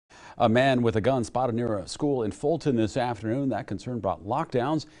A man with a gun spotted near a school in Fulton this afternoon. That concern brought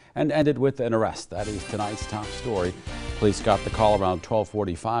lockdowns and ended with an arrest. That is tonight's top story. Police got the call around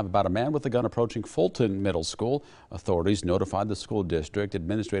 12:45 about a man with a gun approaching Fulton Middle School. Authorities notified the school district.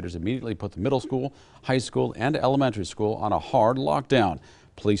 Administrators immediately put the middle school, high school, and elementary school on a hard lockdown.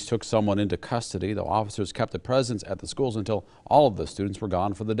 Police took someone into custody, though officers kept a presence at the schools until all of the students were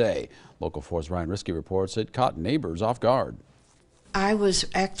gone for the day. Local 4's Ryan Risky reports it caught neighbors off guard. I was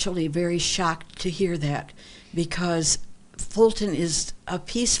actually very shocked to hear that, because Fulton is a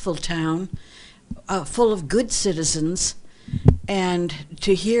peaceful town, full of good citizens, and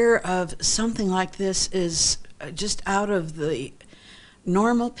to hear of something like this is just out of the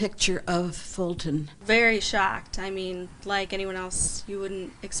normal picture of Fulton. Very shocked. I mean, like anyone else, you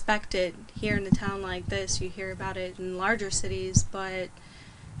wouldn't expect it here in a town like this. You hear about it in larger cities, but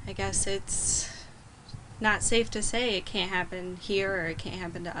I guess it's not safe to say it can't happen here or it can't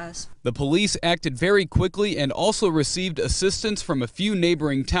happen to us. The police acted very quickly and also received assistance from a few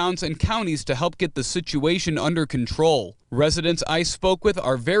neighboring towns and counties to help get the situation under control. Residents I spoke with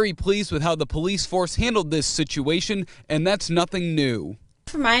are very pleased with how the police force handled this situation, and that's nothing new.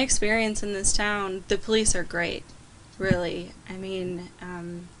 From my experience in this town, the police are great, really. I mean,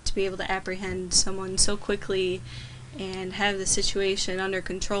 to be able to apprehend someone so quickly and have the situation under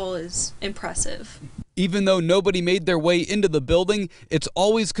control is impressive. Even though nobody made their way into the building, it's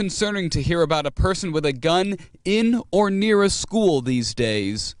always concerning to hear about a person with a gun in or near a school these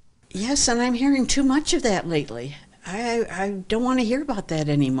days. Yes, and I'm hearing too much of that lately. I don't want to hear about that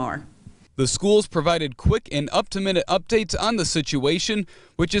anymore. The schools provided quick and up-to-minute updates on the situation,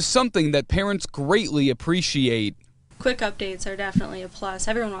 which is something that parents greatly appreciate. Quick updates are definitely a plus.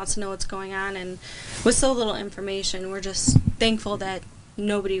 Everyone wants to know what's going on, and with so little information, we're just thankful that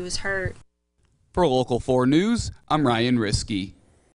nobody was hurt. For Local 4 News, I'm Ryan Risky.